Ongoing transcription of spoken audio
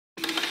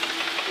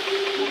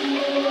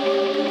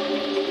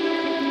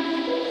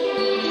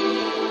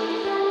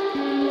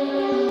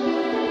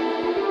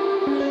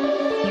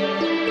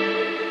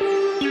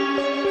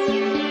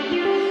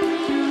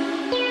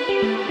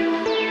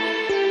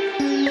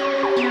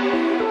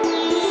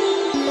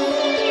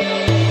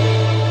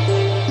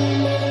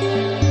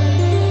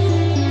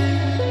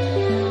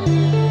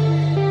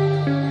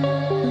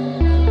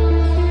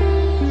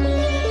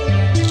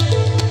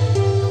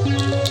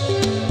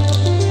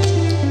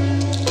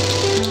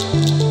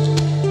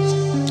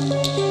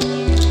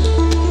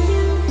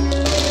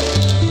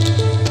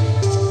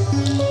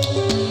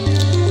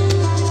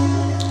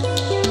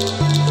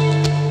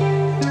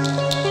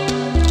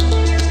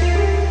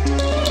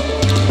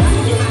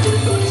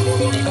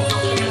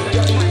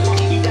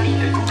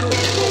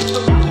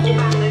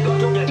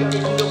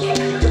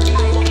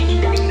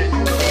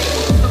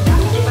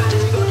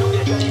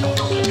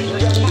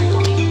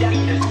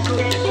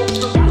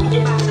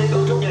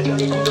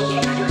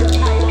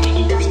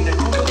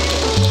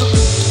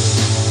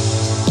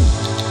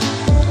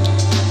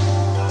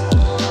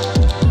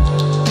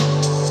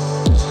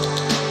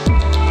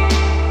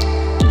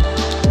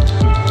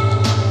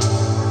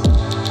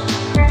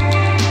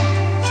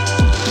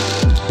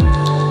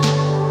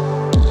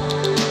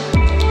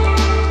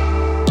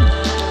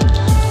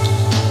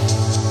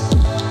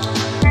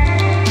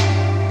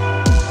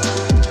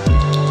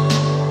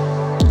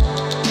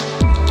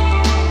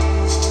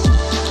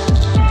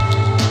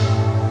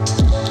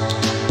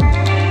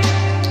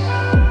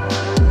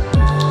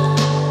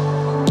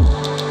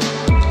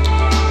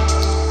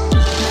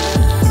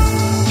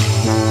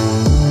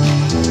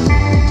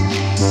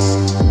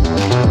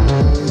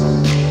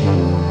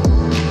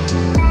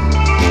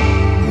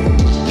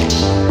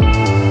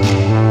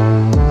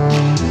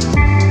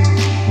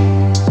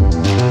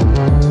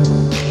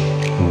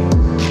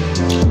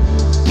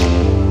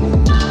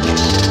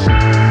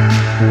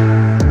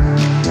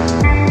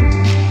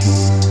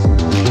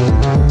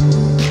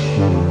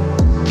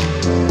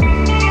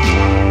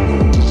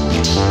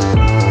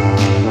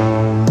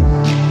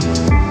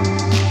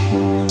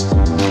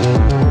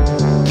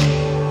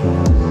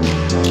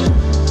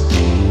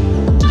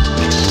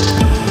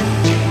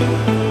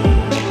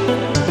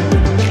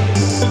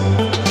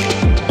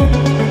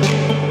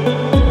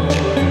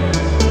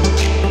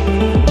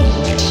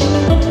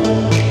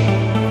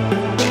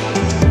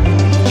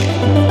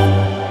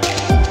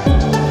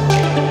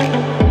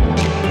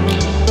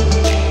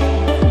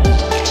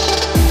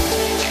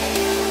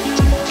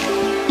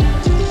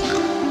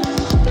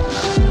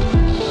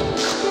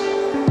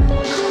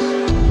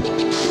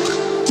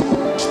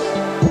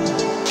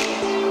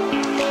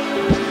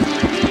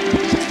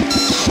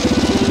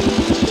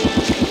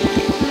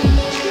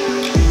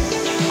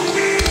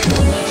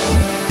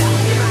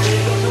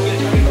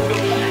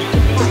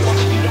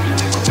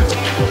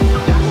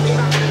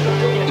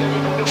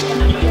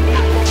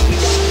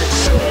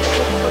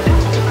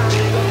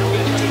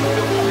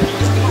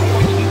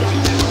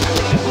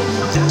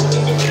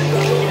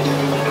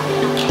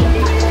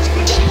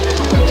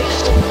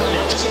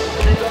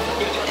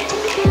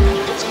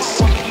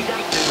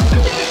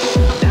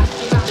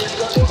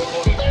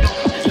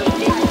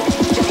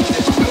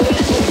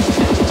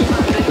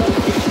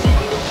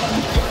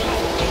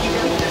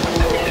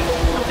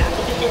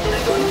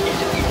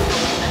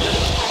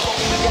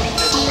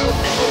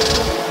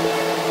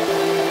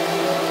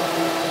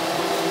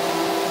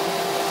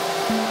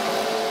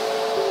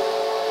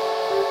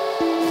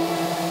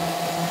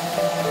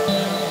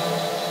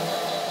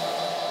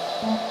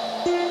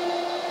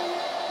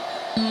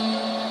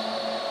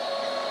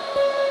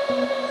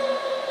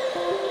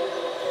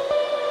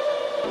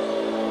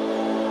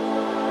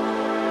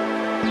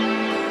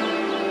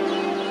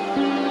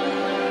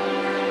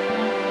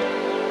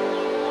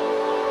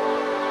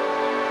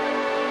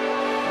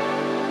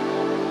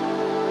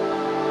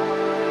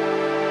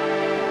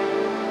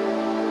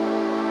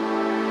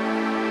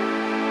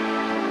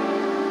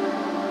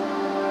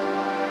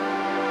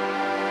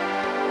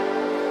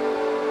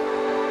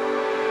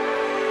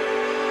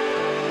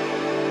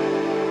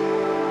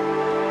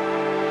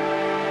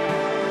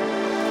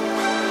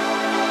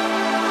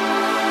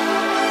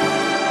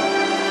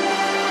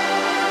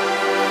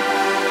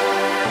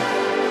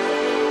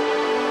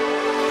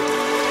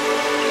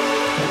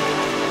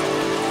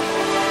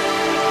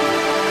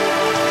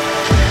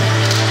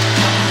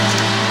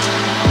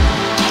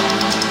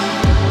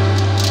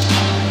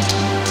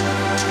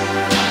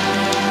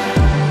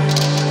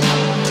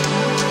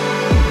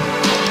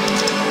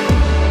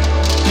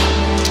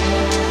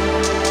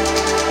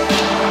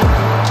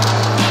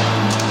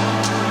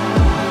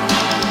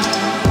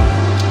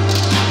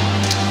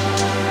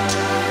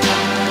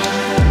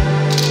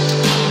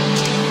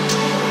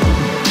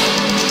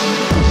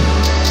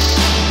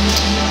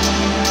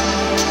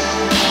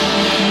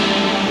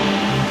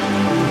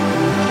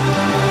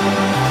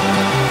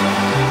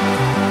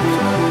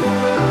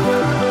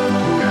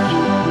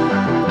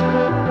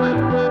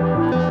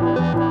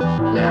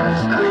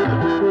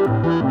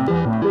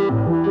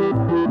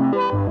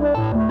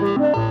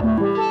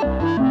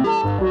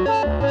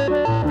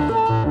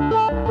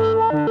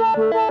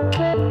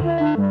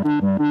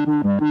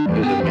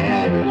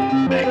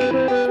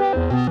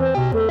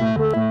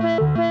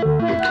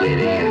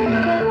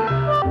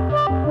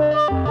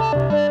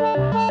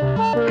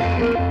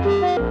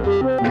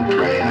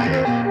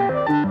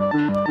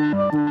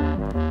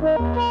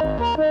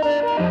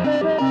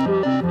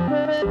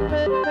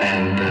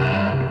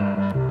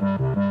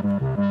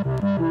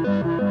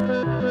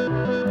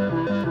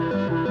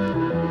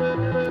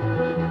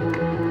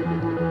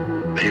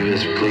He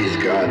was police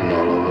guarding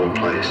all over the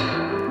place.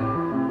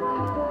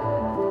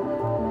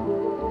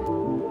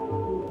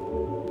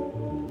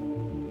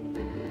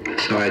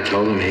 So I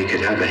told him he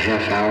could have a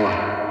half hour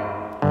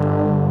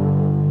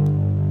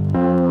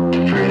to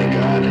pray to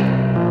God.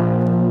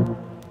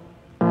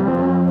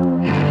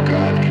 And if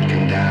God could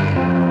come down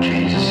and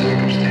change the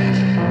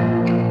circumstances,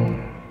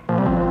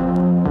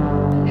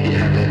 he'd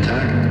have that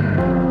time.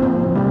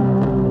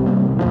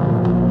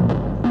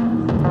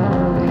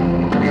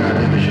 God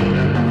never showed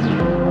up.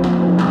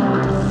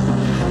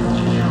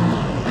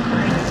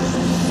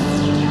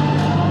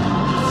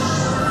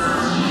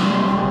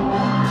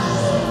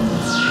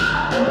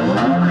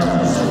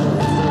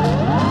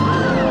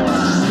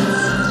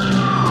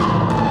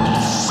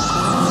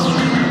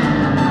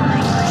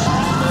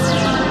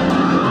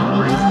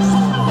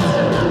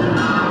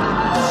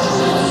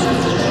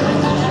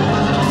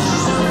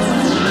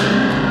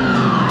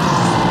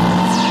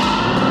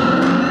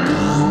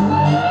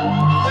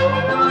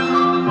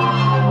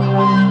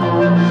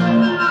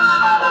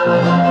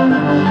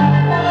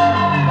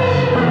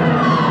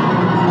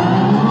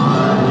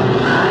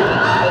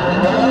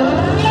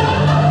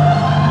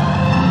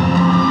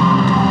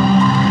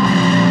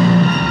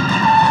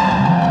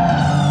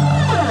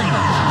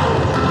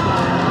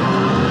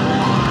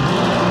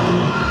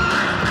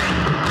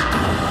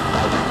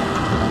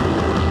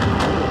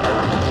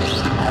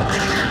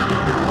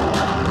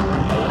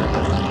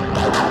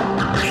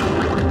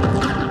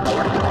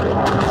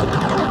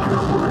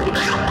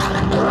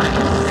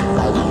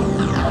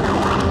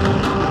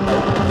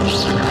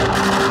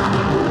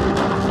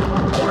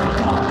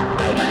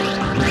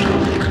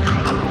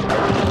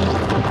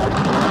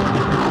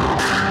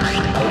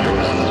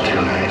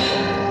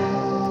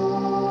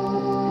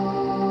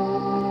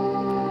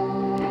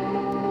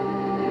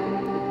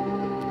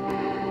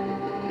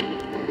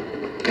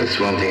 That's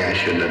one thing I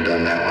shouldn't have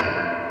done that one.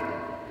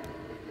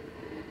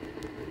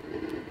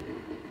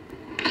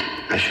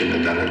 I shouldn't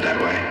have done it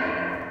that way.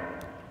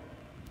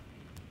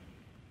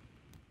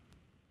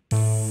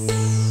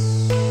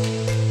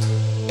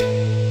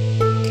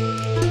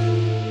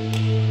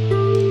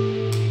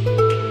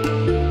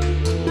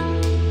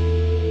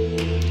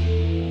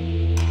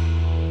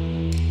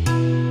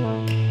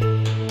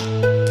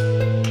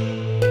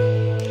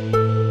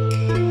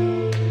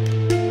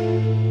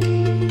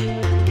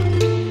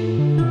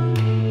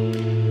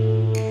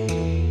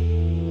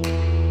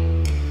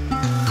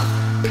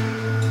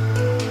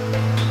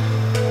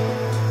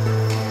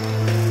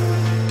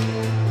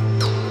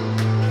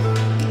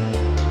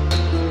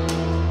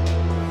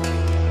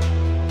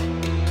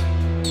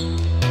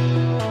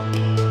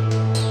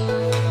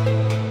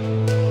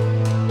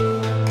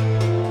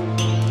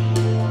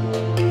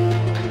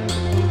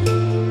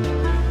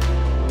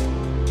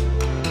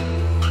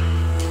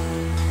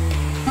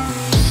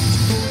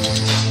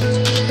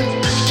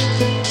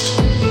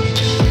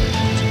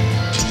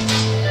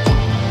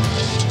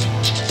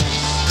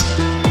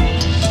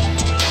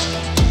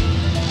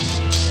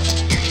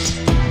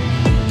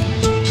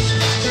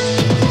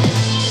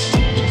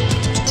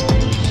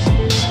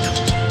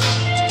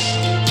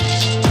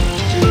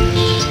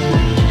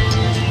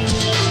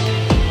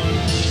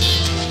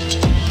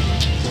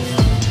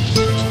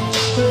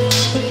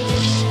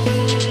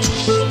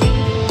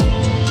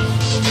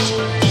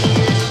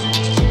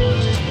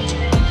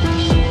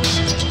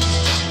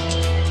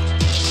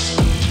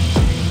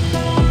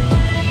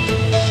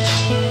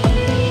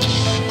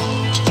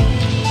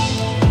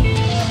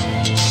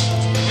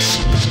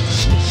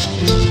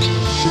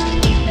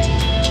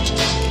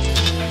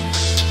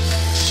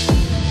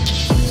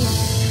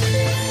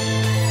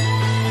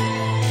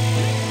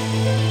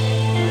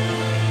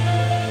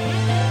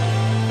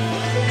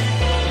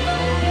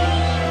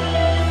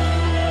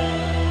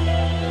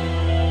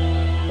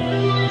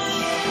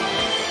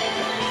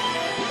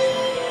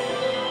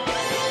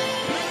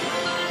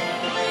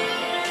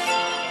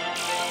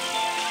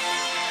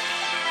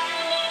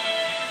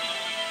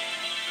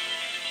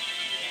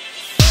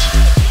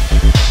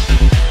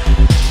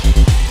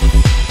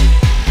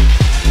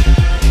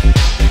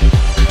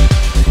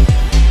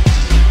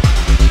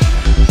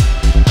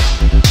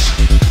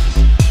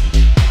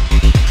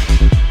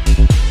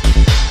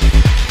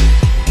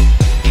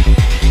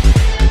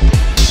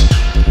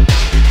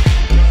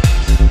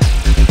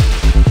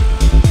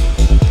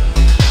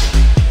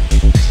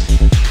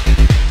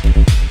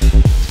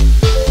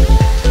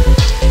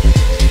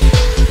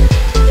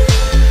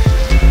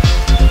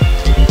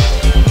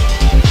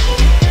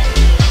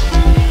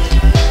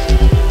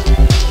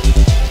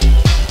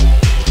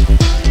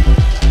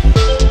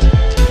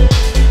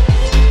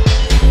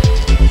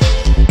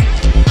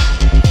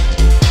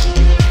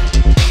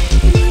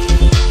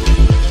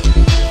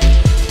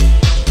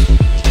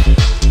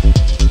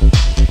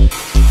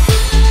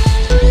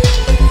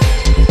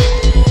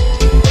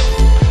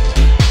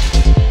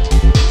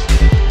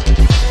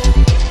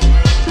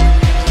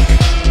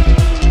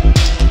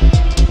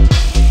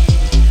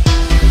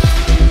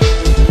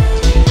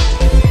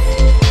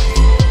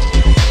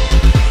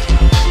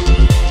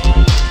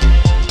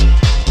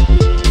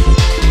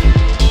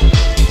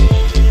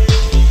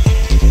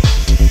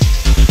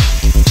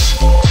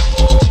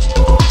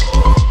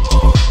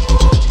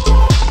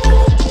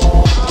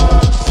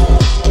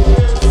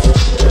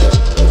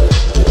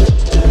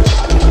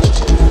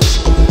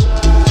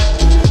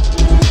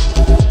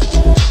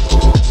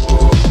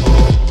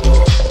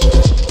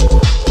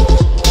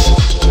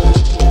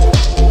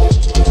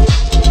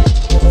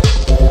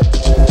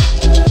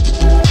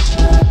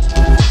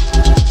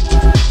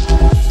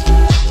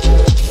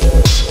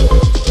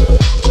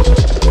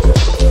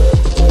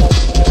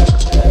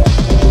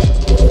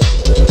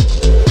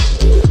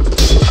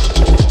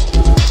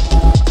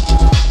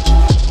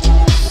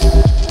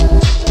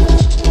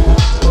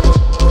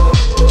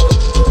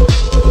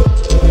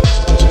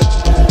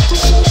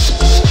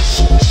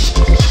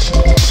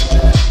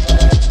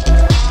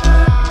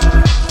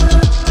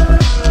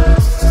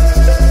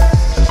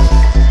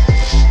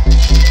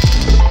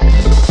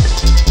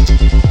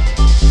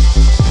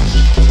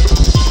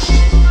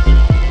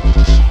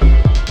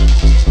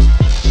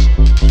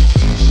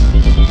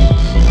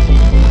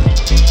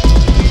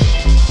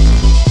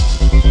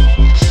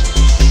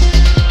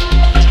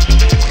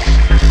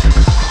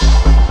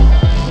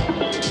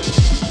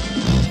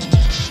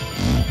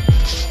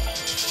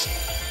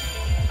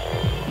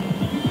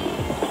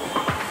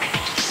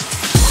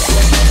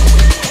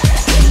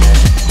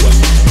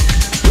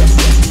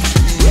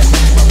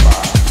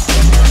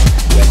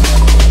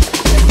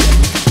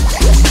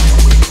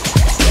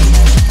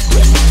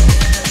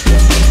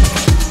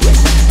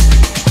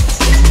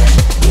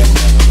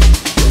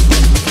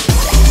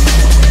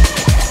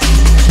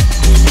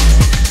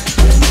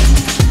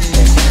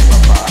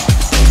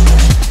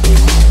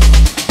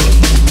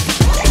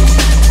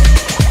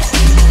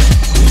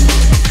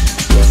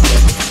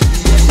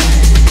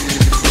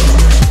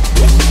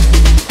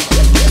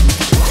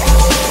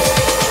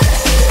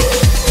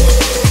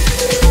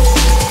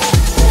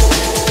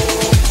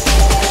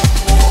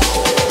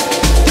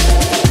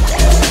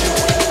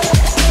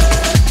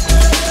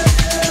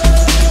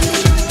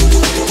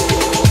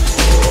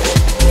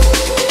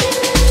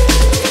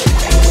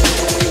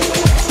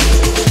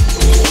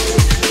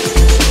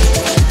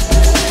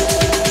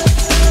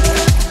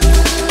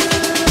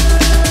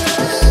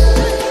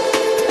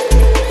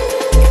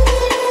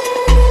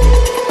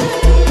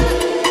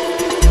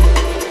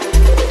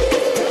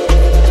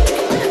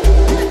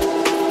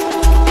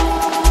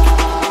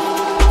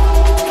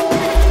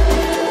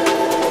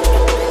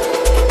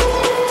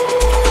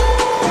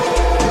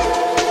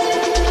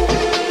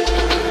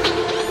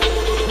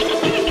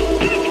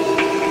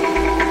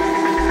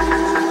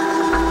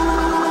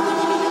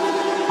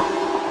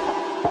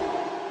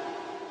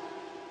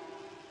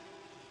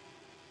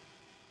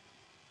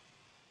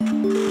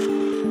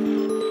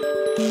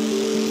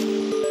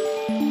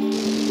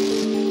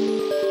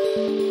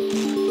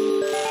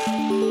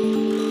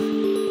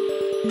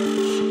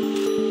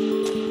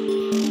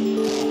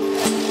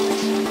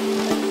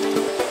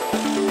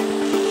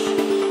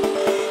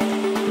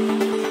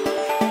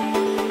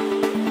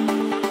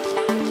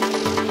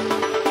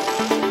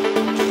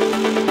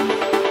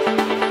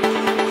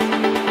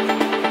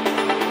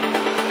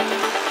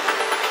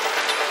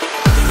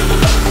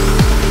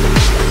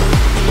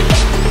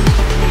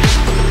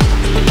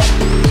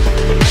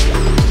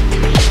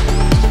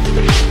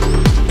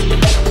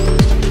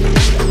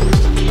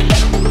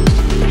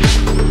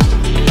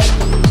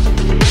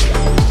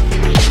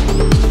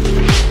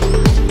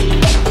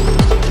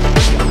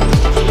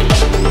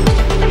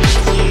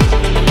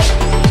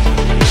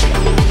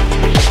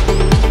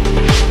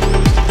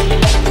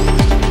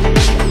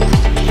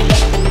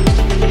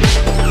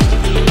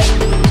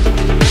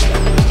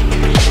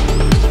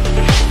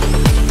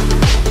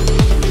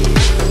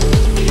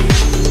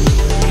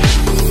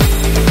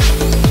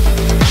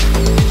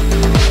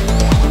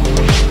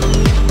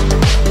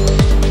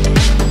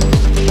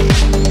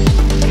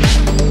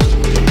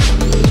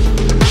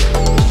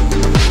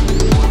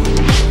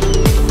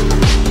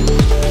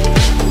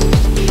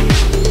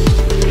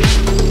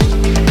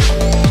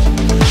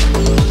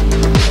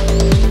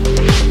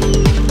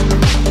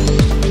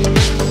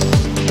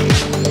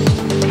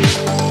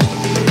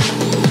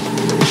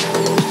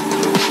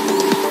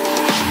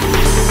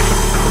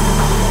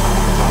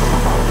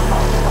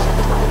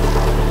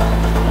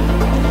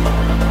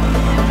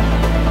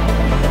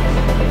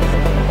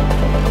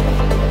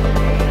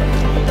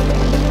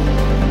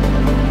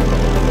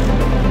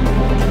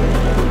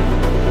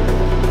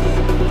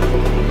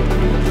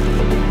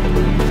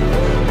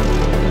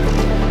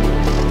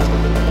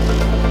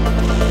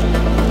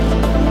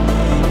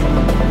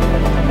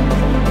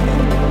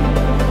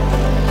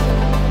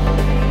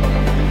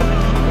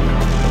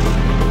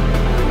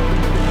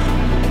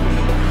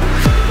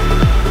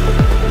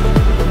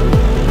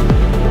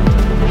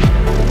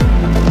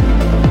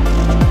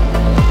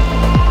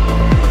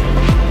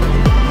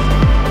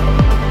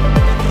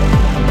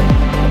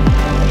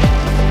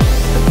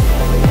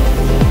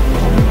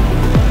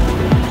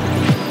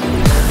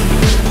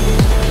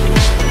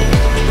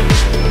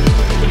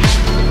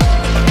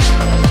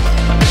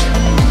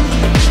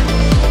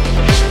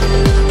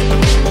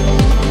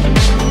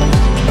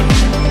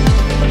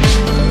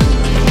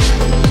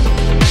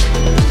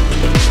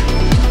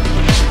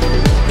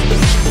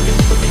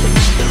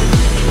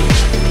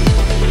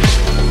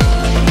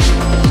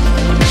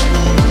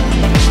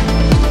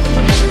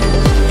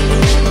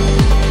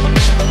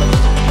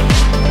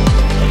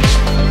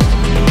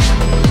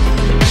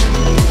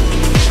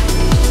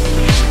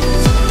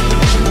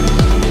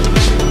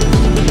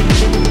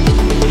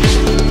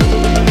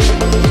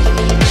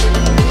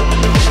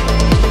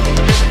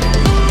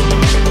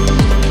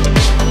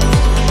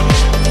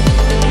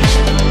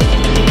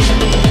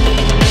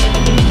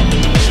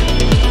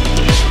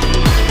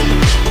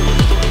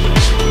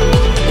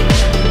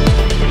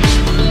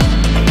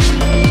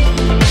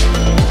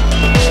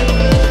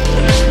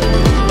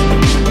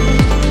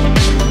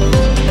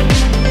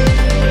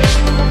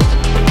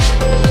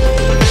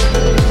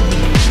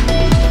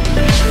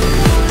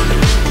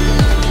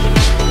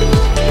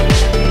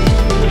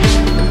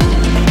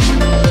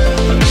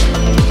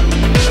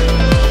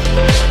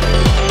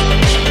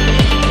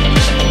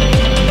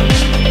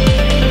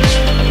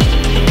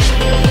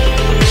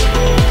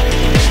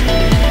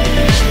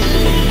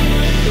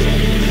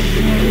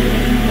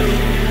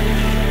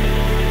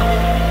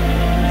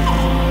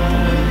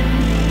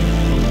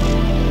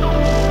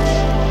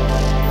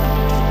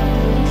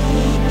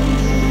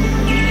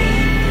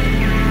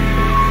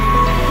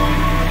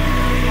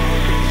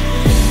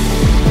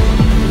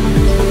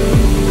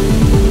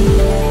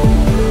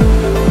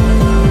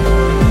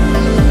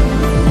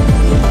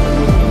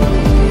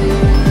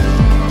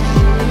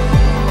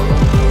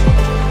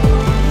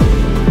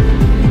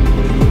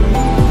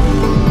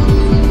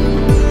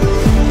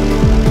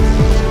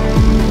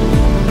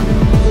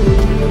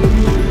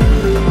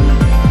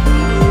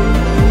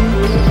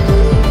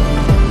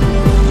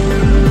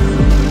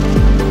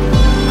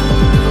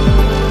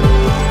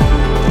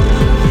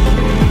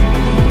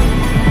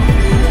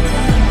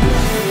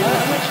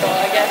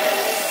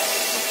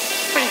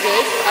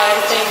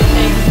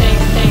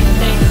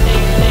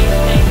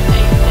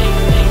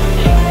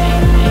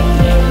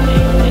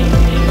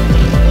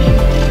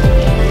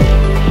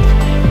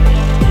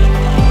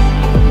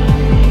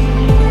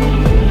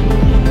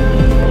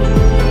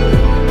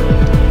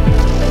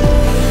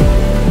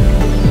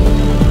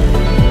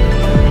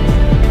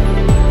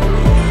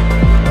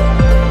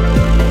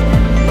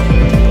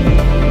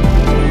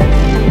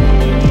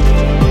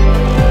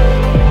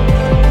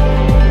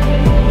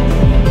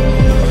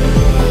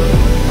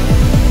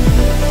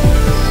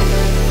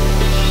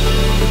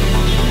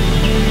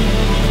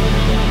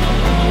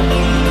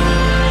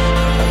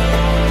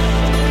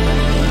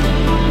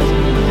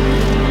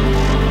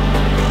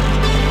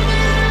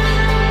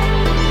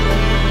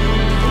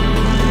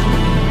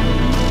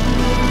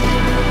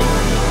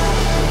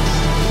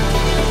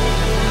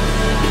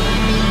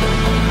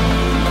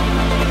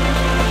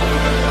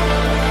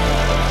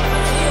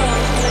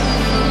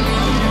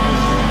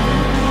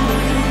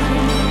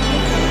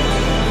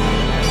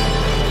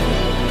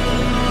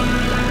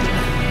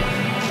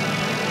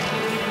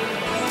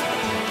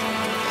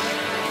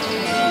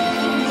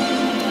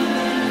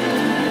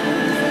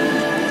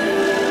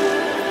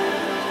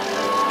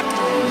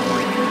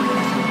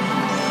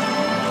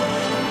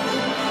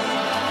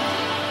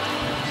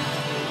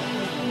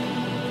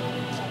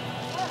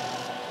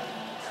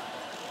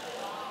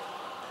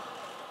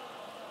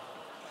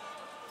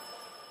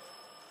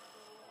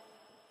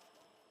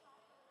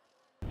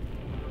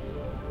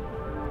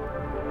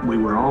 We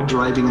were all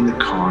driving in the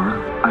car.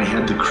 I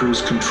had the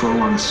cruise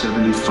control on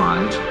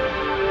 75.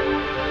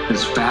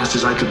 As fast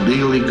as I could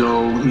legally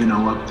go,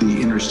 up the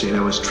interstate.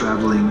 I was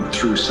traveling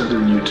through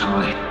southern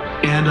Utah.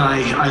 And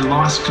I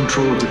lost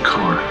control of the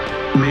car.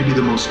 Maybe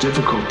the most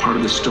difficult part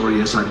of the story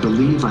is I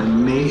believe I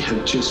may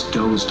have just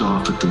dozed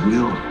off at the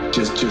wheel.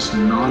 Just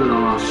nodded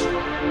off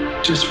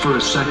just for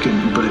a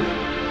second. But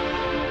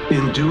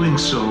in doing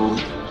so,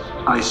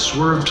 I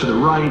swerved to the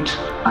right.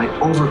 I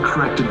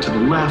overcorrected to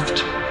the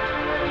left.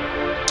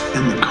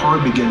 And the car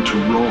began to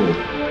roll,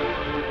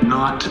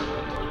 not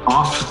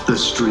off the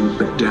street,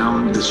 but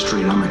down the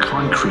street on the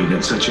concrete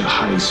at such a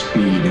high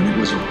speed. And it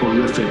was a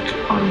horrific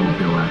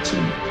automobile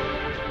accident.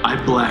 I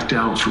blacked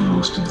out for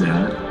most of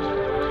that.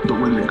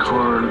 But when the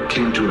car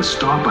came to a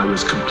stop, I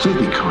was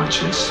completely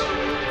conscious.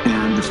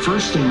 And the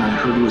first thing I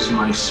heard was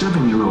my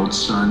 7-year-old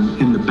son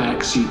in the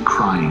back seat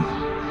crying.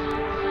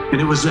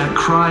 And it was that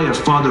cry a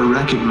father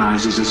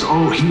recognizes as,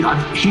 oh,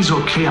 he's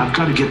okay, I've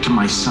got to get to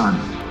my son.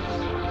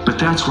 But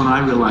that's when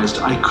I realized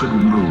I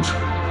couldn't move.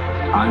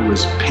 I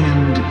was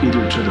pinned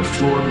either to the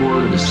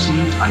floorboard or the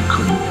seat. I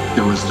couldn't.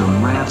 There was the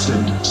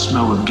rancid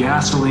smell of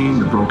gasoline,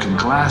 the broken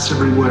glass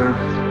everywhere.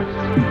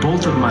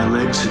 Both of my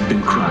legs had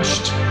been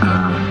crushed.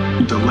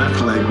 The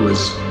left leg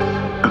was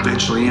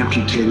eventually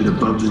amputated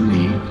above the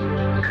knee.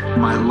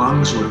 My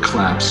lungs were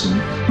collapsing.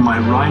 My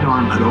right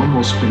arm had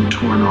almost been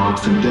torn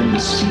off, and then the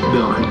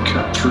seatbelt had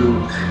cut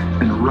through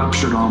and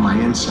ruptured all my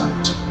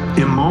insides.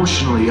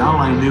 Emotionally, all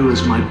I knew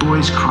is my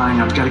boy's crying,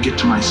 I've got to get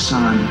to my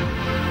son.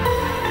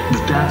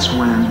 But that's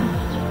when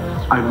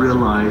I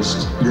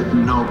realized that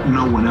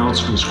no one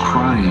else was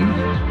crying.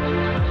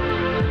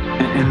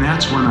 And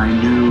that's when I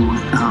knew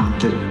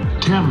that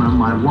Tamara,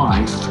 my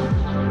wife,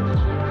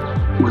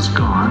 was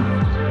gone.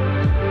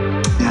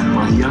 And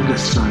my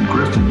youngest son,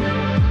 Griffin,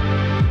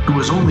 who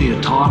was only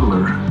a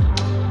toddler,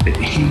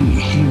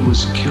 he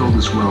was killed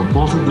as well.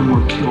 Both of them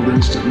were killed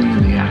instantly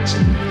in the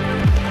accident.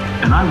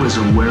 And I was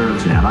aware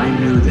of that. I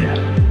knew that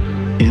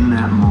in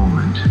that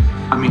moment.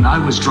 I mean, I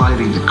was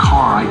driving the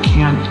car.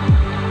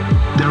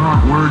 There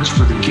aren't words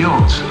for the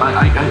guilt.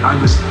 I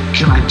was,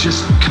 can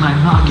I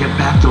not get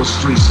back those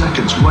 3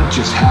 seconds? What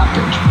just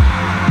happened?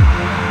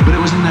 But it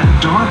was in that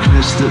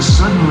darkness that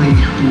suddenly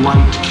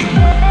light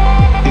came.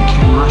 It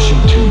came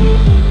rushing to me.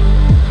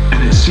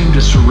 And it seemed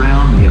to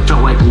surround me. It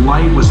felt like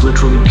light was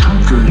literally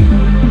comforting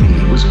me.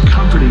 It was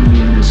comforting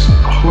me in this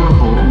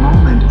horrible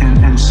moment.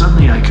 And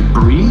suddenly I could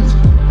breathe.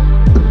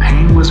 The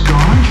pain was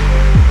gone.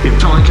 It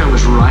felt like I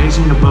was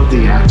rising above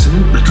the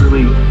accident,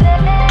 literally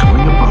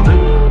going above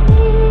it.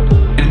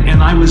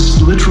 And I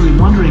was literally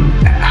wondering,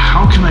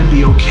 how can I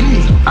be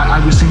okay? I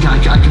was thinking, I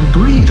can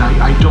breathe.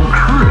 I don't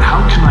hurt.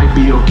 How can I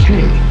be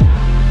okay?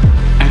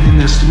 And in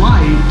this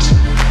light,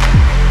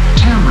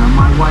 Tamara,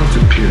 my wife,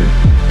 appeared.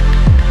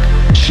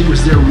 She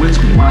was there with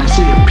me. When I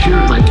say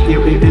appeared, like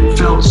it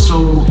felt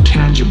so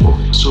tangible,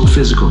 so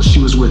physical. She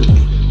was with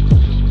me.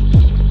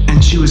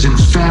 And she was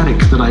emphatic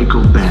that I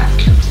go back.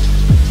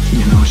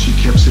 She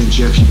kept saying,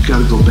 Jeff, you've got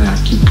to go back.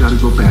 You've got to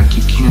go back.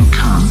 You can't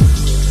come.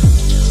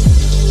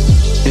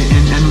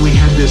 And we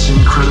had this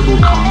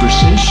incredible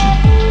conversation.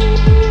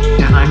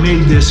 And I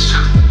made this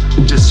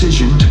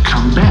decision to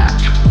come back.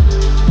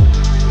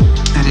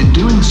 And in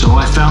doing so,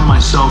 I found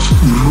myself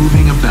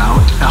moving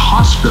about a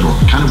hospital,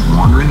 kind of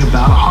wandering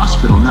about a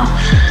hospital. Now,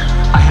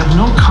 I have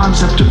no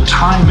concept of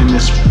time in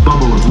this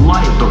bubble of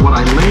light, but what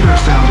I later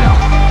found out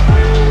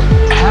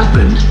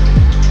happened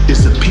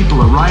is that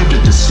people arrived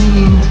at the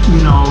scene.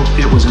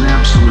 It was an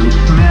absolute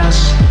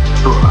mess.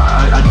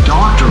 A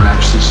doctor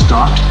actually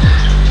stopped.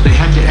 They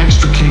had to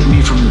extricate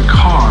me from the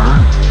car,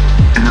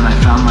 and then I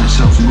found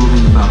myself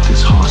moving about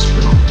this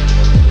hospital.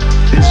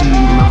 Busy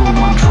level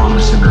 1 trauma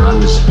center. I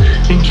was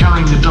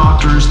encountering the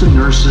doctors, the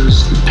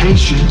nurses, the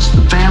patients,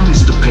 the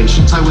families of the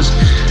patients. I was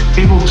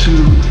able to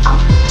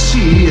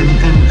see, and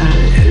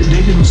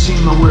they didn't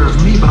seem aware of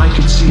me, but I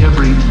could see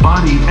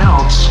everybody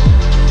else.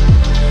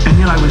 And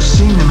yet I was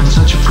seeing them in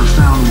such a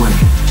profound way.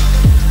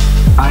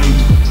 I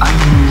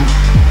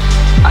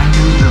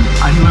knew them.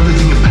 I knew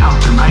everything about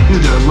them. I knew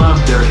their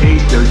love, their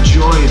hate, their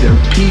joy, their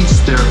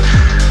peace, their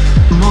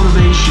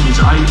motivations.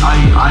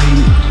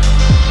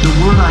 The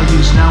word I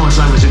use now is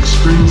I was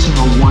experiencing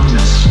a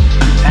oneness,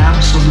 an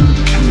absolute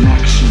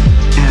connection,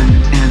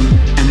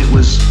 and it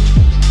was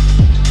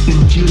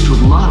infused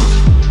with love.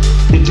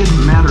 It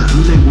didn't matter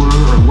who they were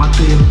or what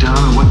they had done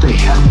or what they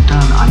hadn't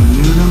done. I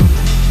knew them,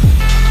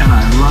 and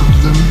I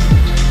loved them.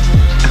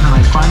 And then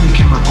I finally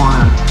came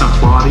upon a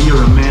body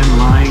or a man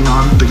lying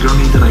on the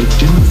gurney that I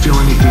didn't feel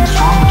anything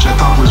from, which I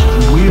thought was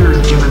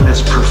weird given this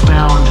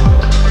profound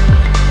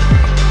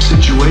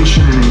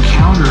situation and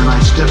encounter. And I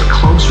stepped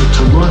closer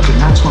to look,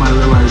 and that's when I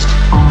realized,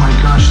 oh my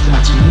gosh,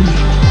 that's me.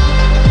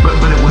 But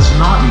it was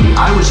not me.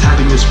 I was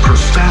having this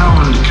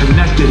profound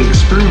connected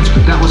experience,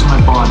 but that was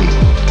my body.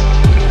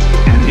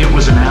 And it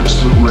was an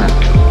absolute wreck.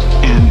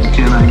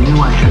 And I knew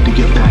I had to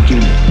get back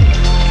in it.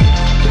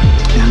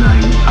 And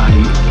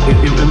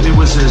it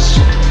was as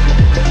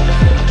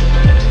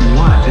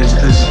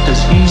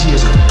easy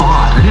as a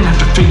thought. I didn't have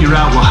to figure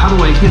out, well, how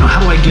do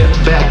I get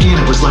back in?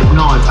 It was like,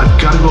 no, I've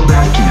got to go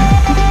back in.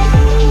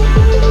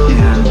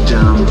 And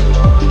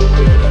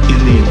in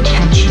the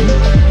intention,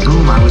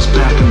 boom, I was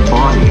back in the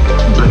body,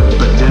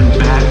 but then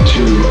back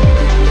to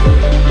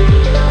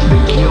the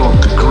guilt,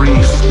 the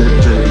grief, the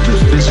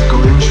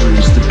physical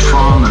injuries, the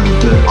trauma,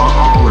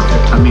 all of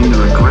it. I mean, the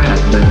regret,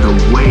 the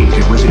weight.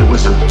 It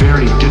was a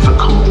very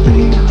difficult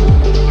thing.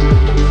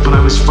 But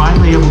I was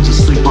finally able to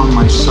sleep on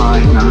my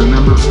side, and I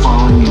remember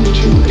falling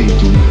into a deep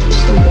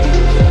sleep.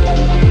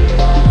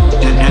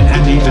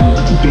 And even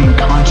being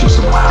conscious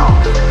of, wow,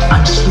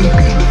 I'm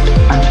sleeping.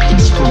 I'm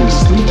peacefully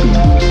sleeping.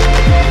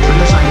 But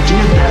as I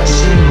did, that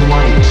same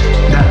light,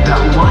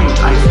 that light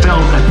I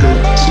felt at the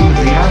scene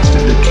of the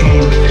accident that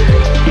came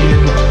in,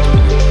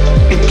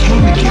 it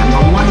came again.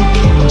 The light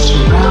came and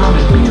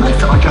surrounded me, and I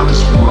felt like I was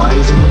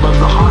rising above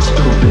the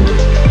hospital bed.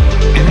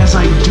 And as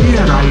I did,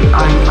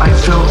 I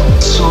felt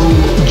so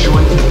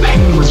joyful. The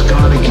pain was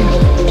gone again.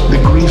 The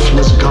grief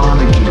was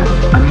gone again.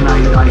 I mean,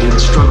 I had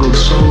struggled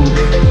so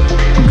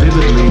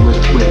vividly with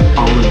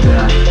all of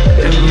that.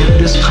 And yet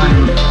this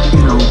time,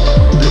 you know,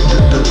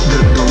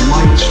 the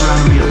light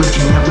surrounding me, it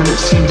lifted me up, and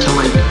it seemed to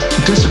like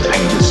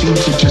dissipate. It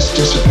seemed to just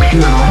disappear.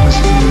 And I was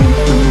in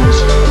the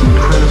most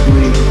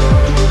incredibly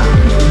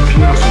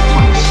beautiful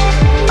place.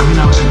 I mean,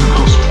 I was in the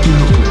most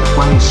beautiful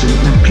place.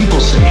 And people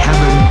say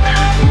heaven,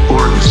 or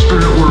the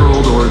spirit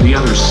world, or the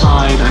other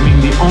side. I mean,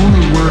 the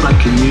only word I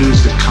can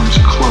use that comes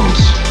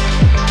close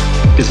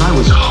is I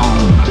was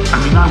home. I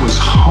mean, I was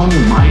home.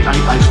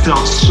 I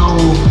felt so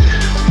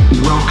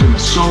welcome,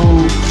 so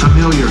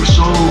familiar,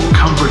 so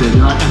comforted,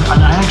 and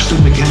I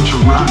actually began to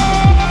run.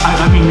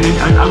 I mean,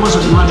 I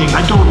wasn't running.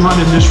 I don't run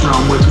in this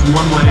realm with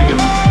one leg and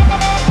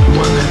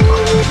one that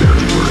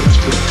barely works,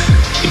 but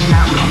in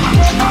that realm I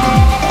was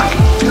running. I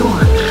could feel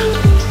the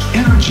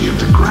energy of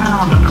the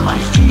ground under my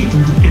feet,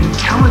 and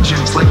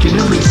intelligence like in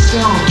every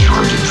cell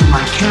charging through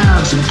my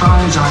calves and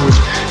thighs. I was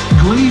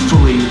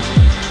gleefully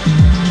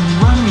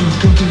running,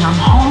 thinking, I'm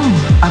home,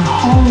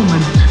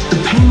 and the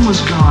pain was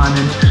gone,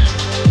 and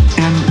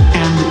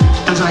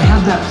as I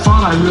had that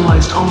thought, I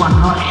realized, oh, I'm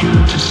not here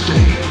to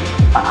stay.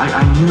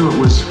 I knew it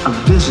was a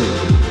visit.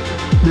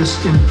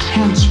 This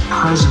intense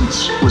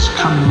presence was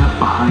coming up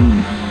behind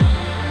me.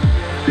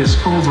 This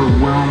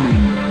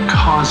overwhelming,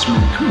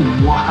 cosmic,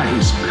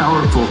 wise,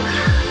 powerful.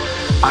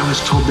 I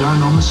was told there are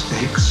no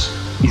mistakes.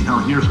 You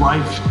know, your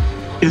life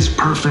is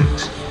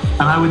perfect.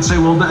 And I would say,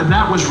 well,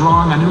 that was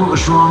wrong. I knew it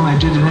was wrong. I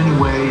did it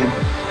anyway. And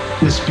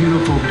this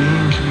beautiful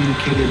being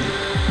communicated,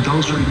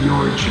 those are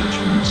your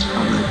judgments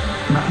of it,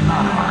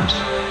 not ours.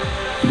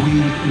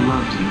 We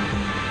loved you.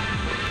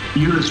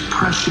 You're as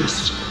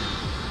precious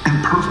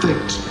and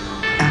perfect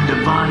and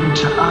divine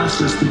to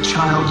us as the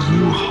child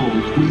you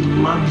hold. We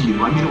love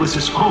you. I mean, it was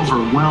this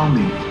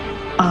overwhelming,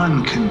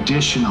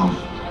 unconditional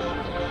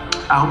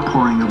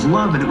outpouring of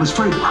love, and it was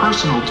very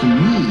personal to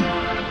me.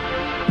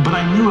 But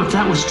I knew if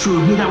that was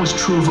true of me, that was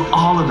true of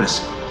all of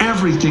us.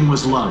 Everything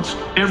was love.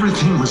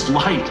 Everything was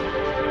light.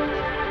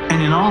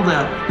 And in all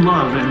that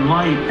love and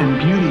light and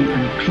beauty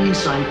and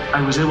peace,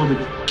 I was able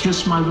to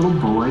kiss my little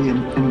boy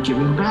and give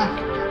him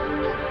back.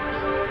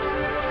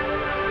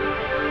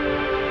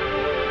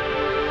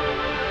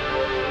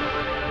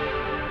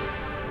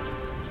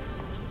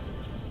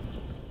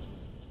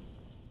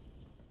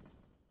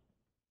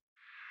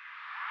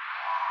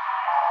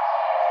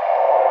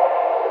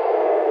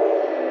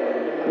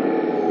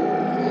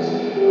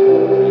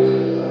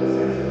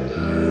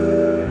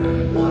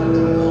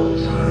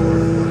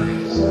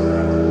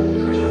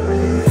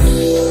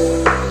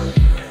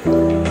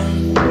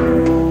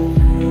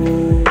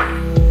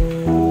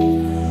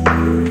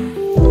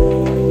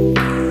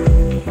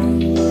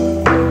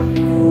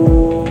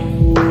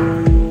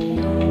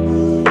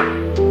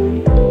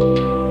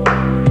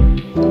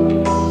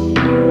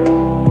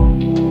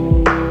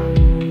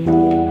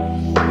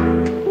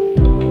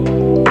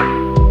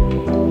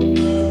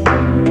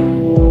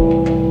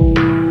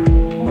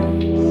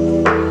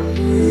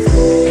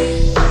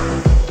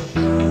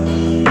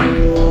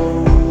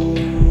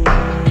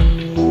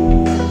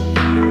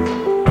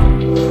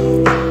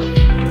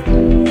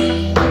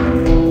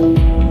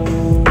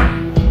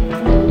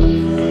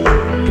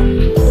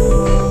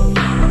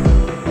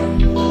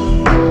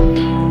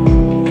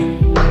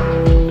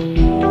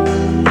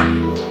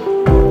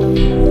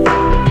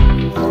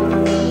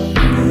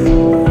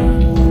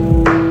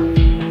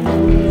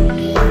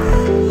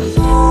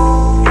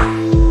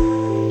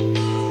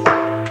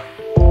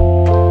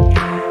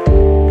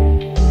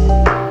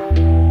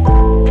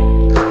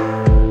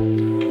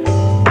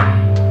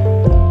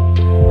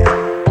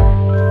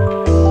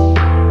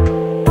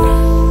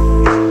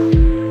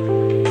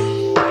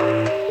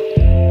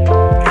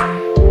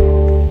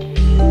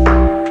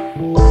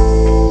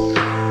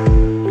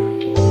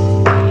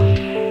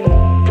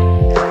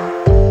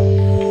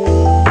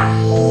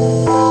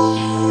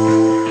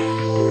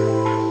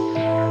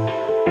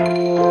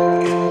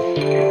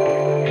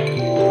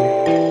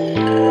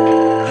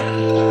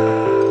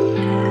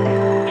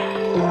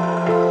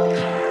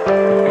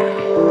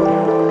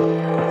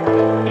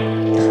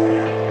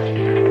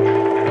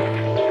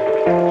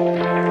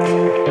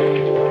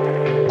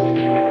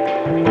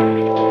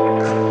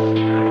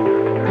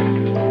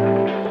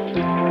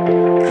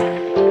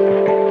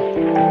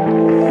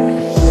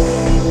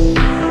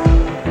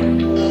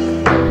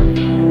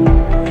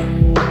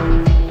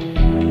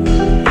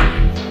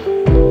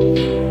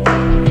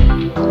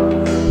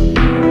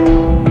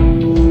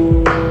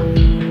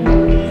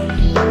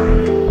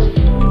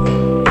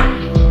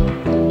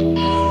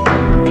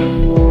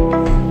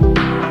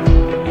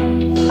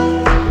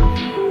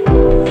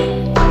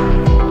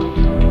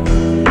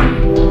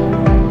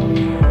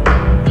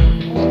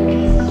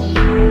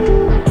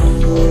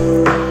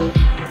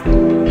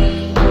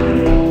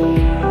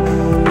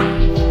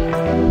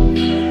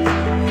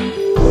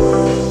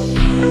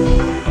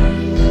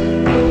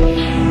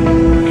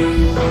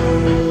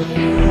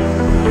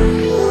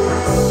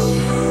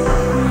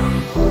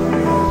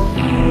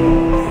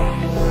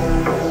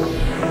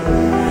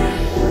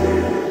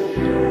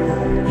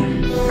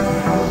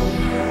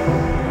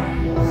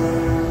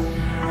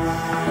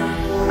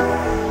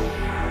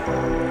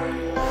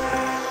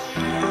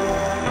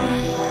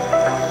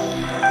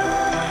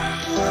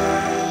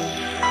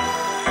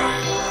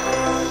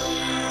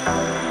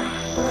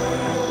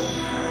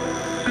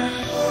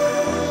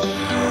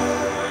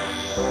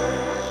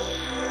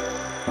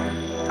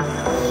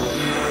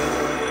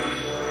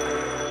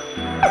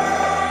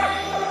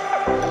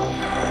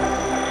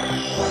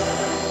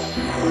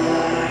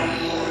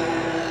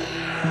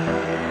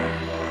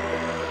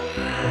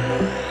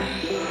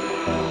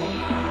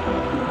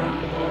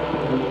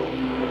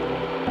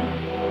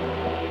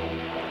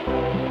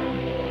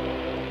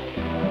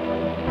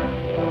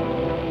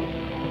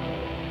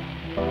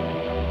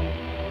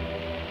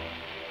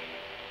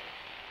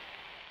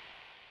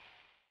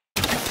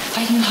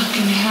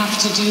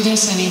 do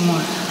this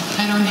anymore.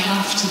 I don't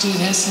have to do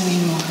this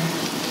anymore.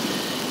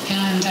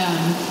 And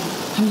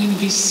I'm going to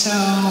be so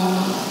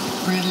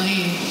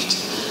relieved.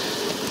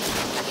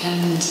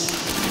 And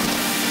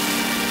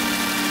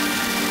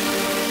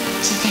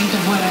to think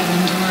of what I've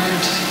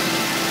endured,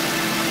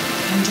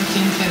 and to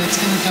think that it's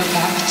going to go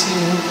back to,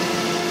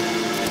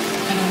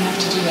 I don't have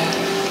to do that.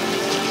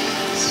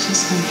 It's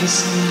just going to be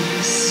so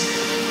nice.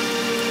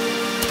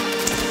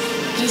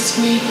 This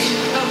week,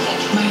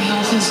 my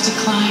health has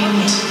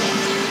declined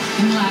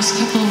in the last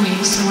couple of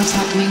weeks, and what's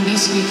happening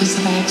this week is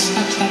that I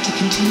expect that to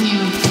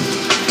continue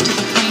to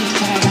the point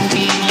that I won't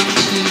be able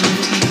to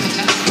take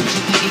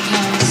the Picky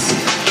pills.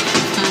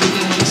 I'm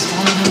going to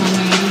swallow them on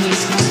my own.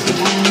 These must be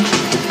done.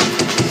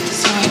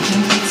 So I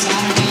think that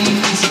Saturday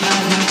is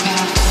about my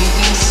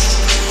biggest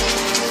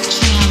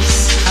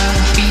chance of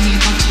being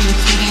able to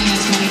fit in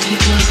as many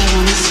people as I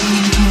want to see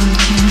and who I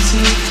can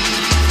see,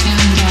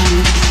 and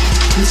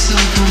still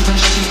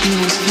accomplish taking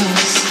those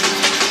pills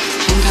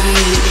and dying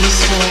in a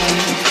peaceful way,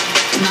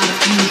 not a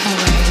painful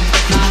way,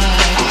 not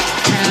a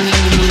drowning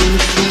in my own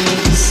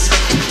fluids,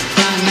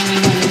 not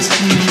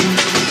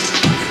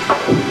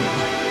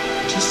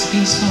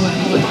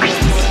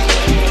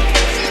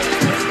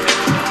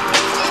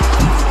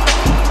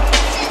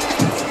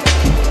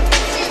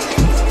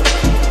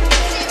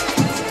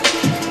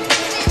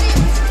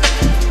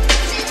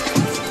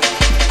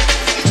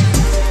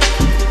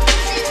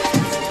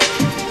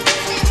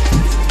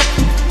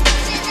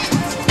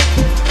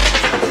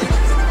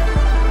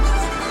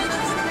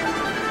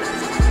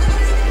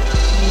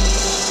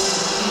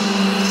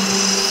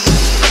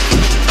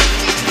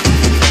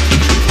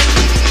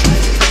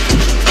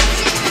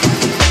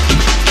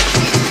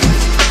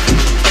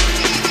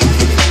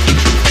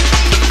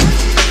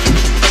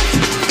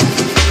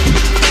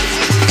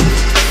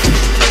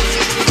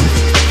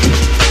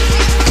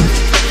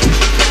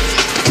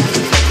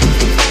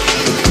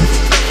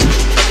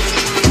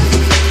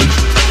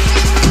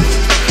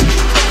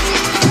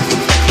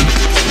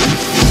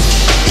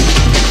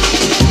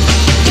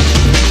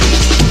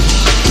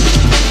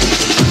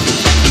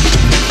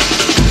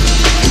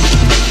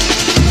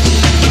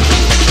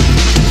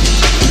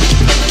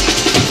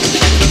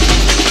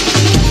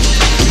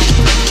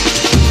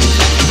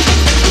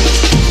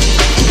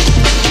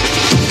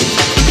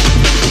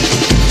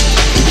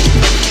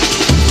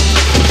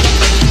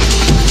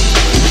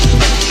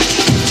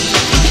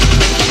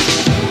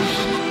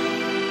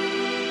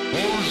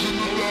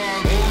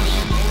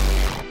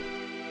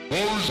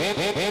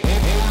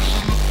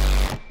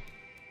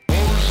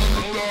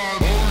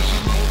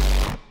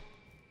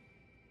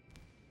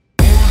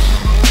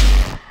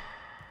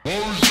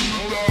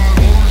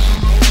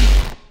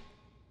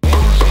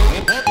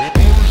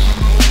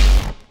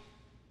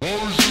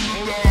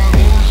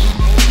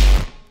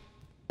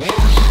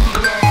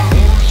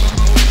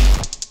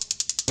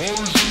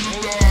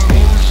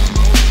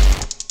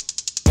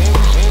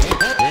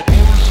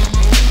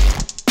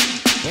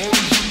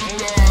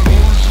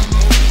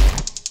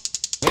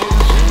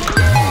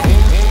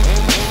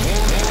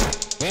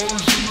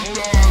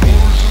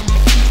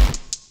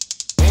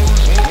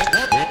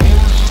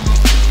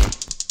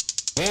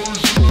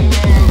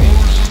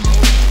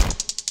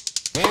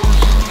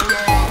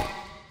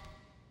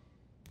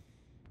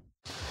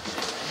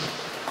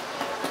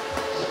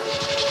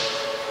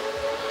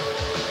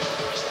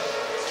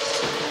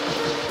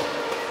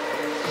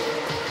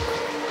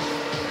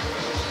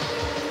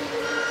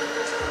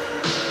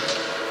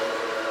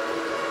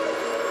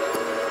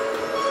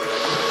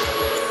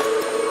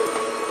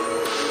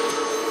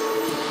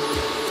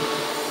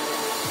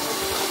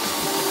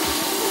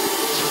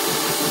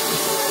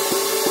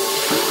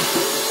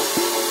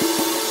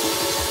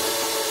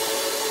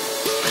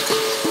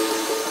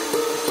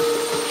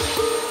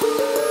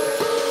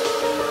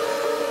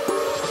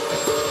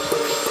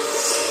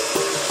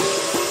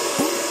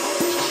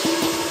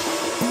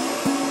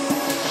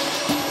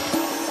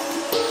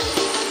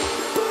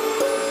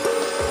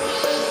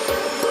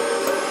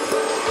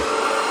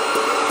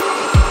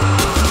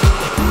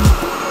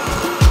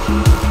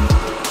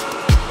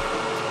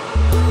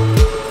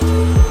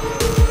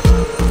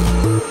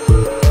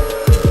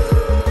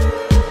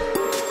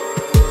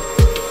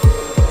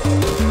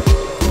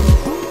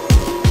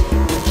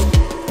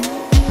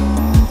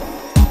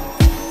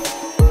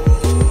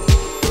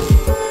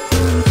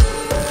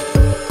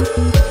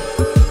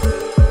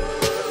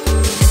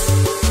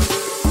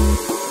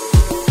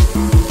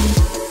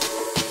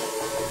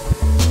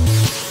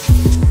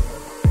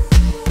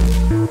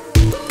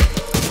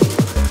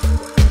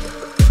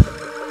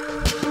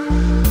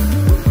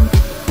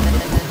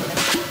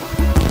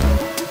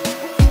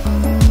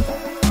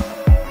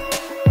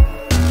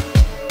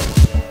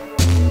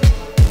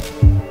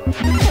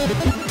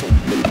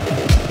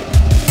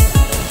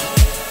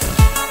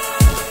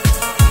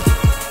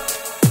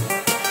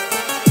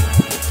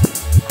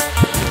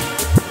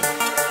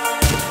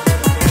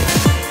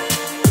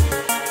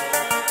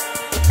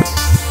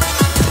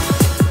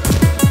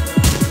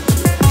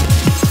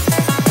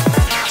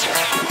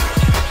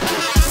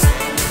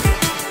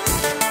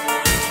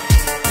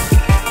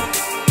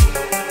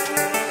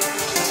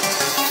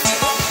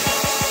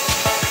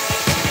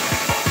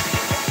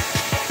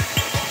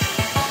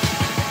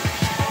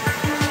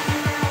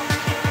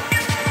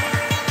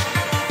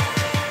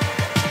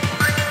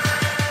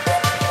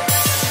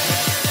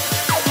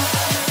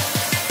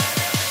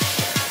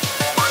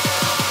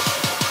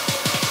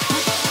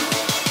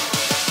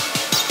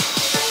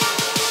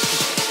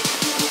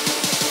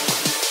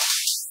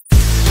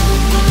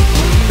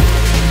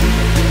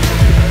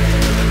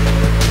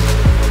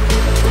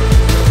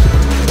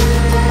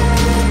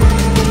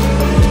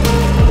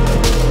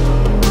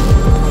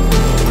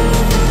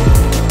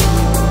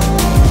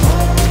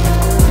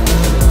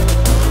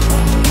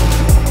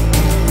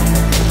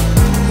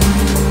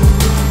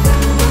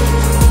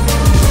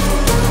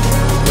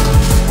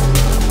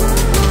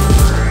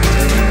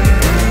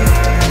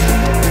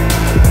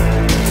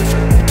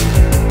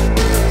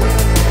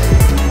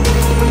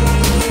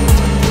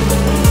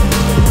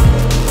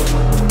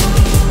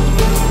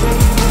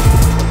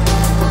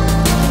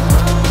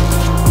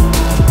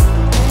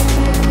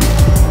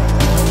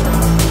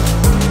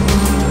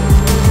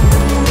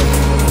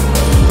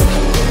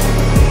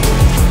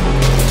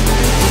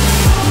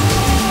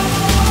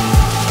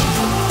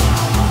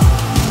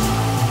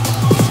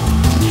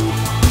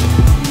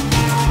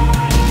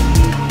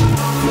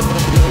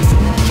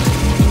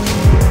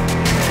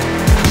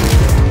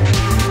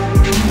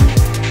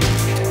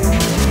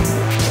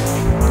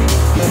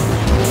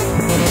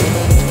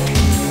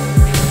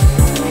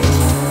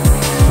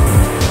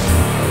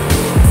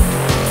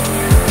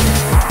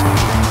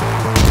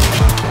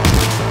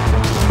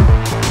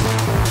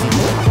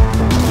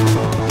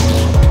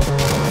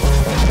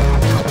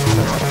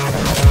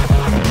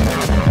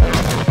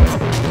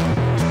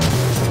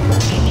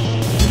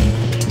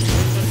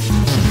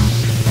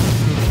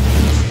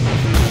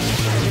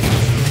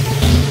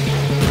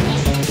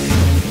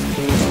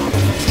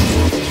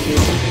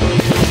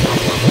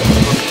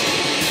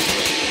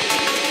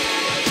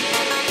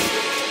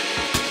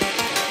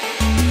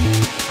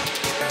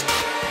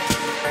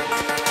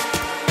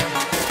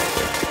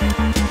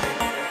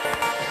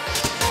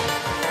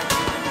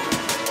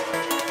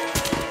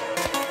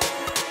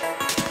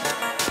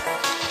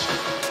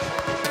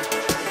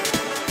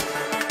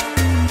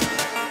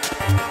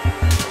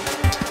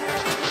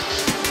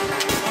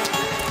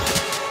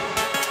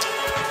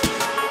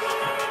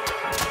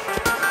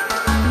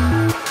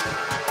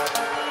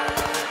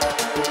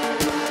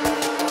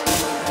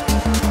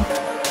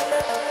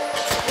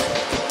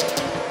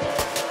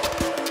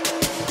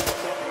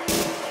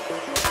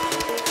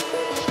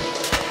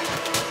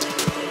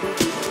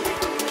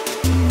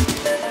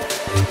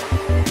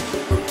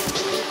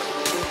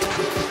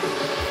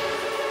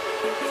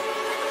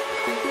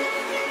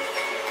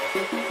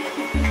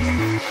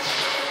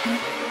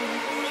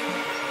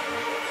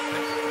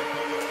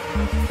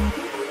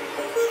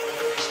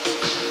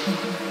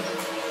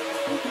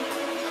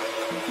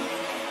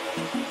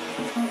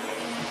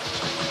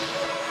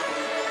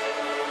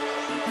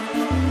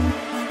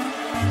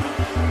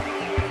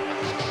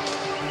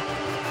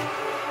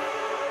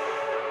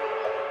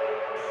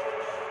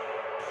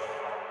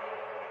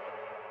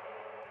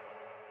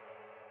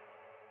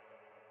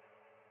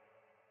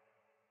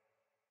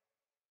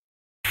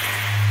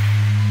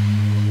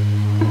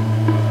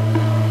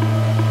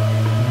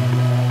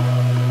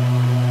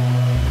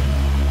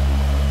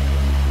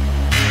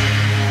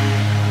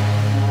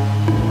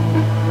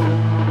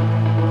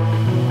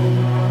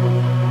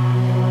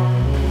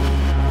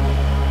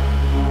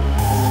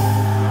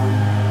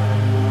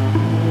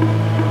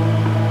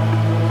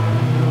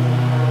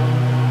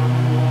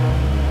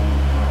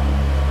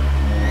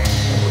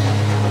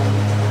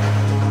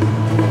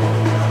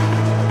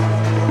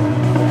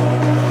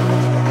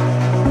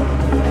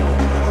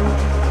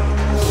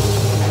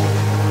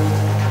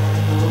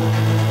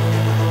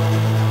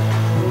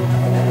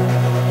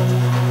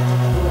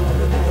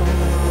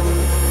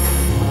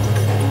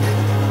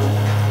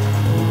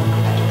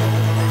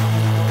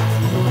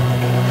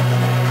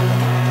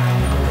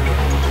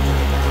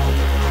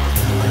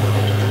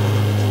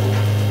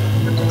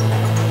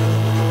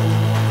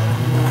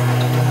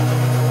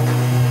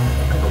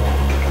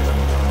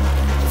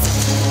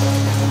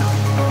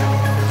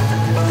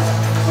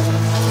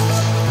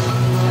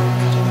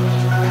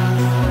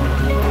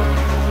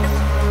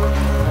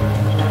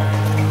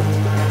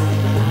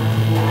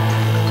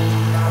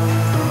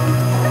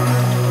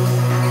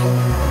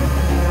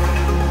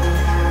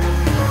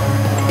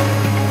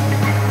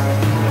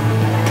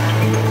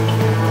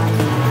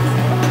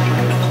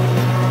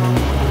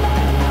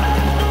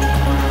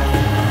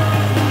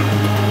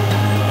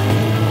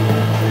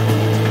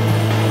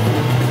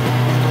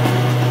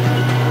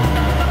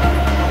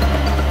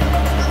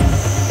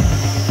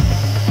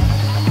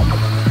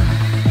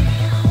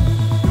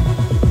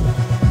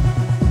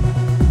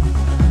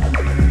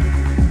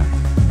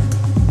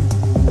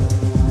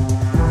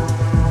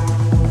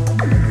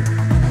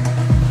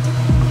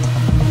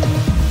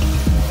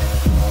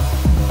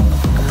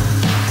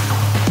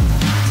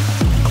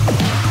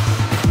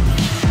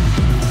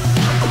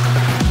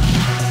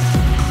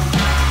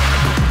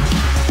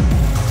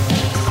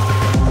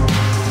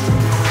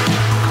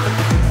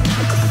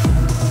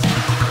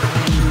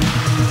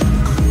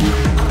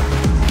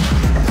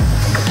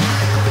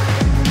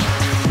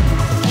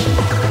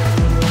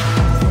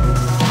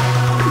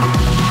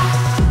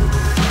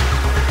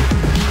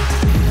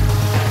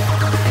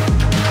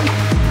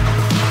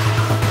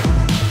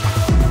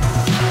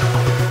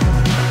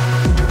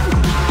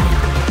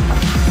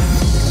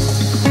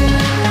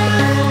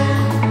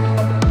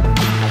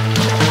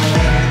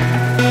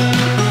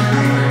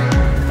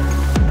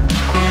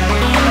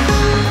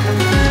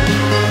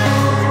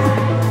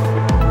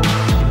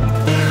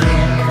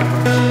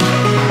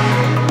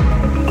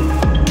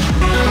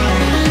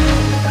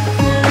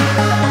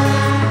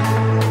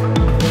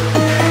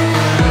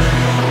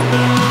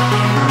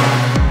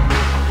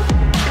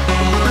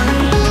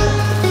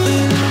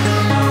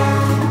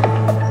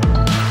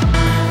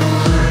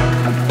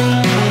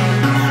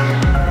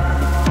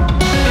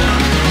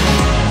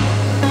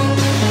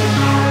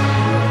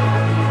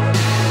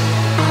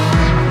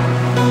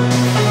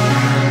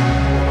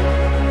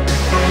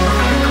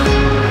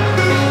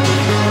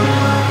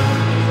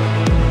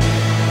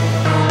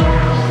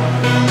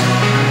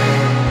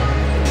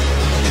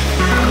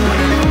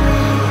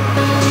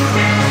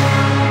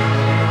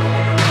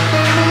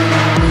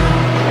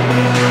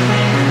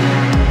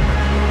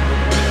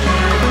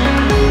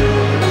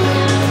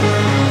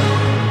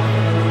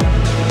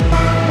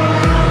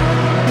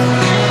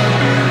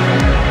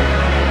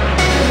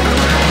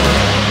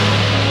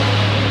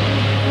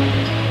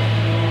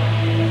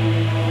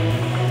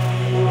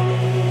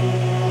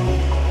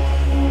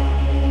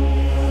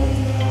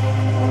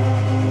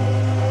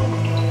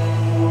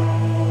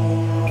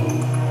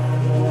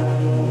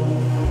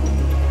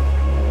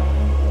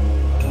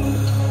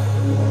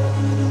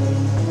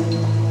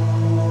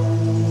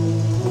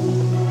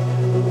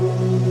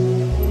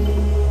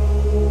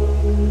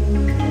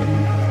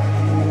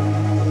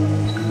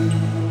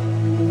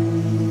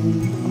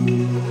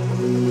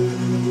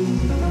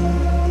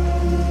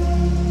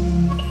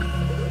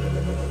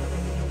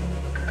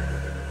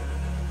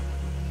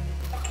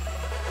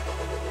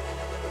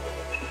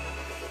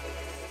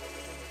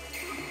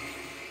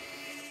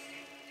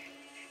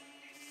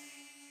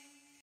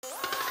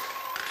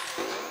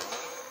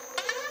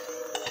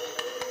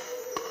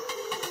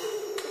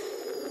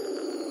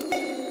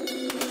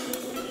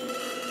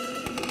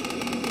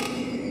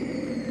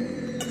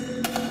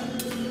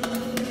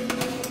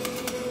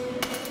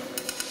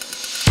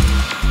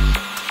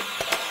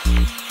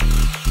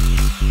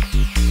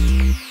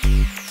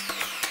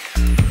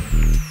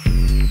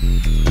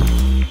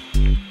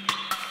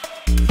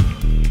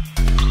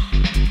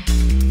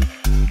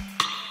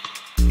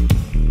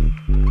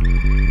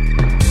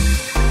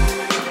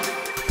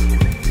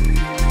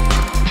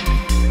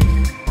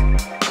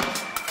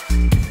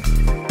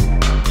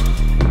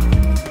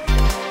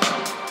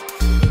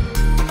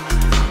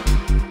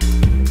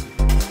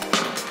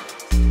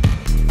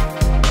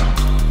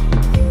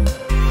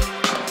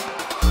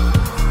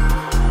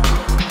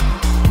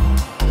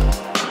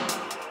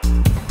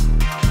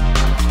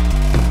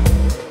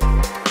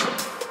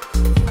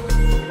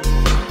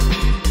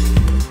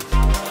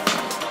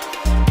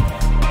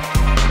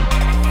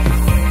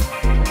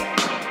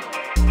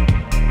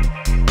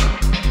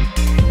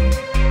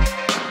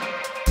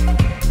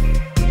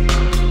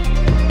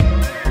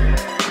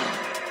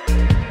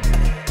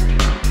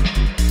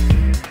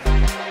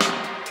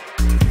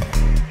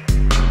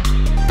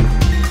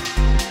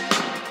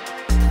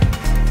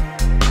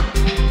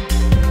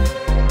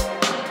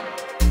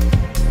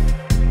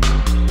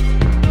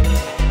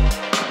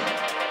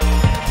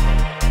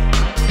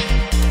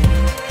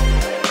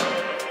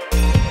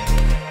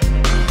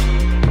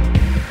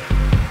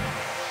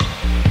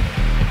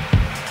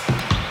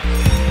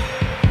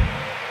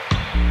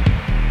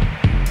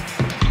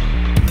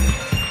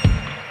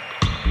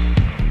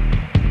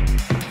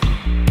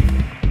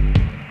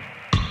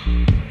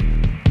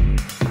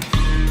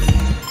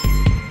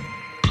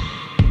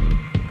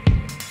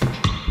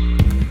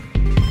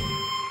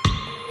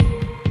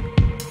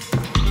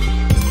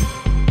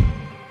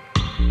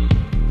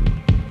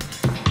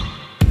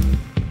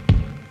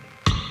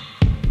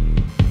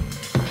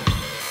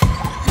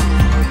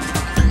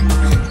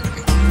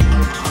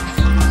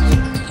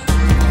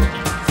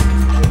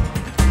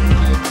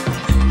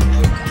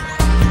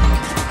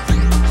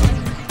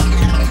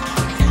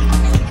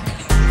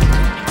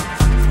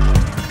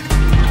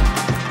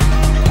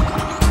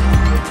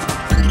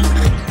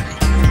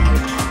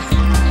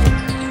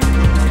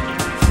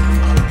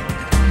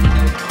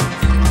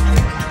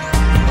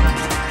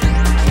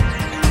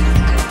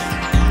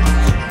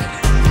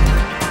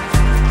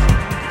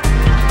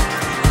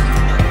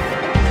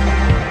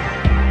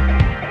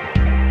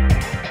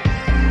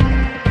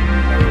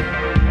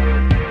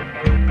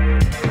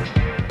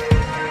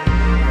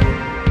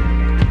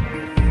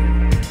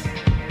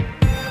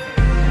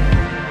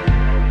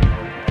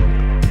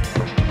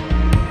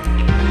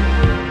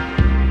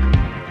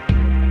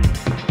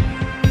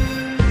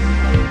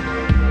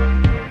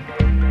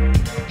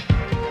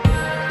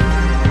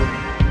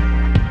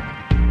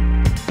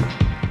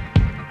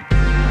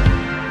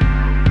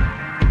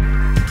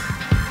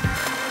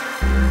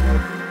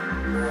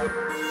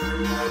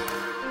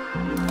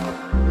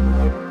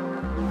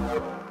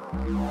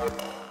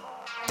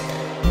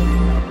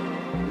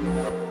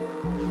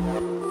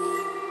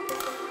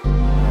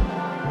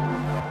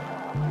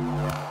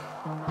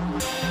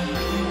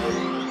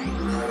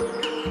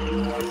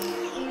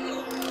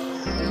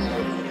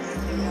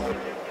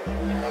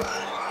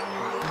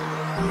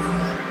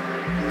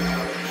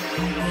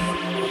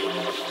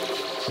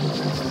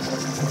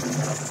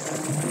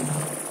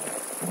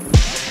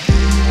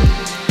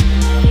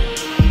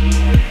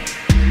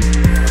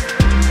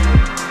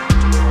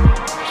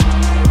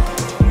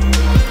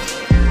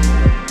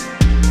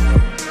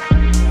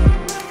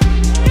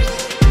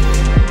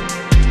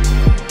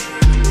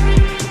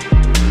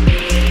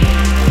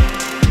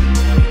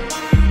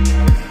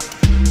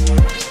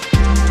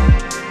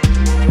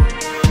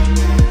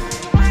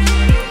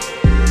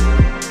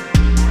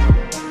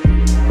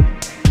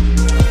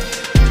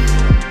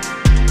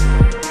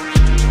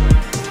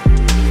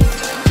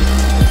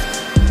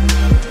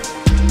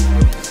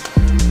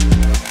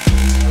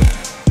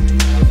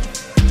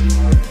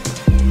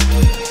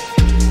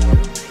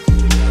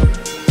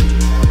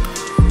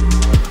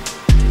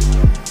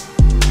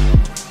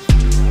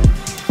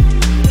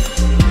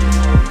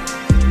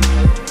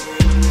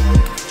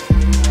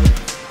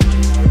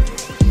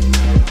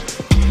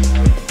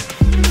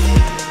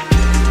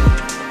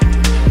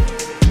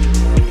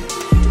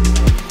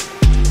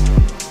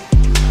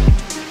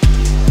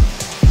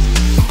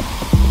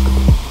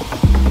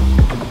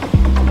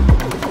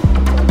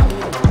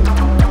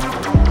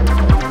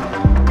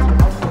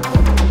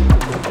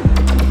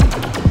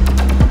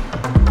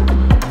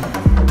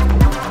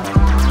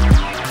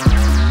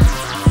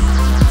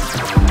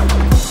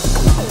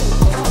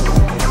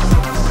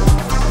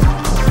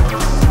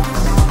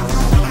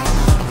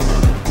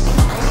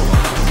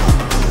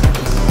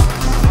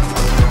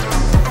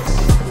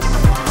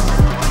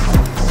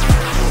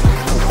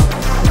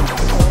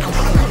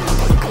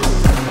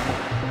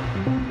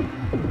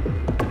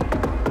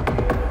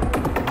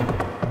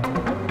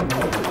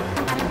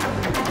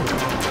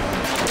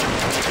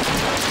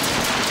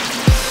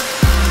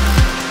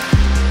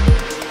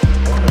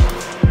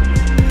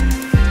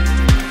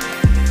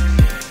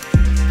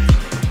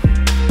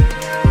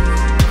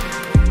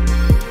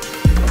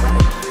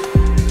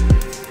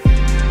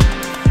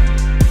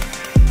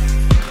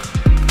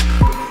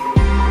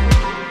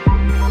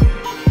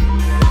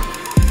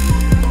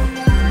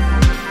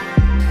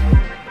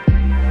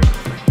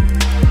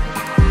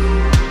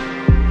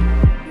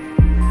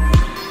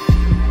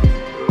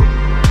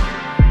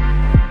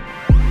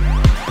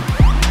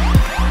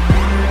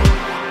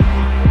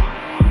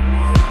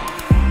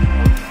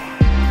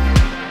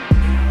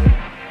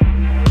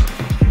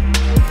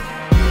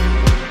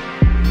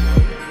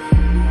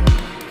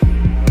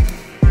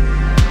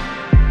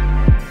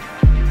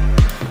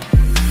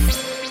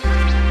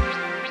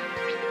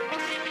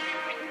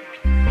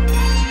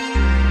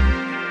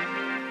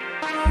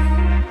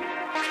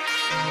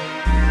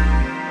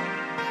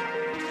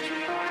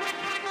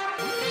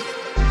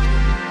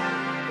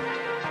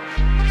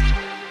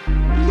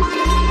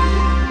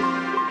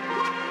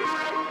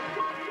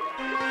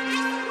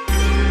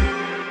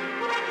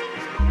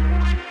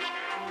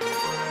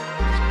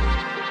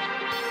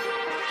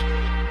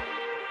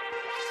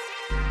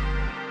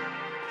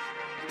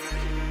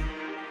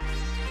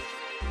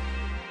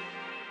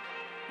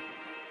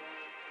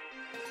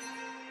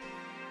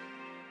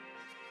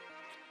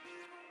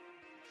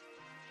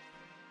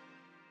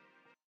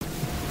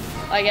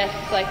I guess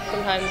like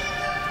sometimes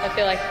I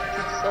feel like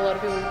there's a lot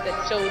of people that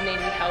still need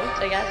to be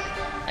helped, I guess,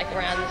 like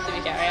around the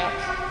civic area.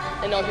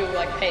 And not people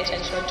like pay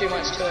attention or do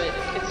much to it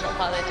because it's not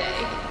part of their day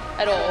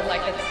at all.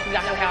 Like that's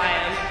exactly how I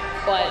am.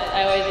 But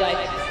I always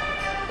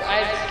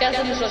I guess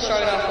I'm just not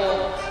strong enough,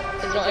 or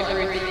it's not a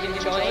group that you can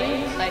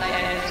join, like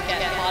and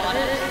get part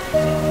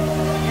of it.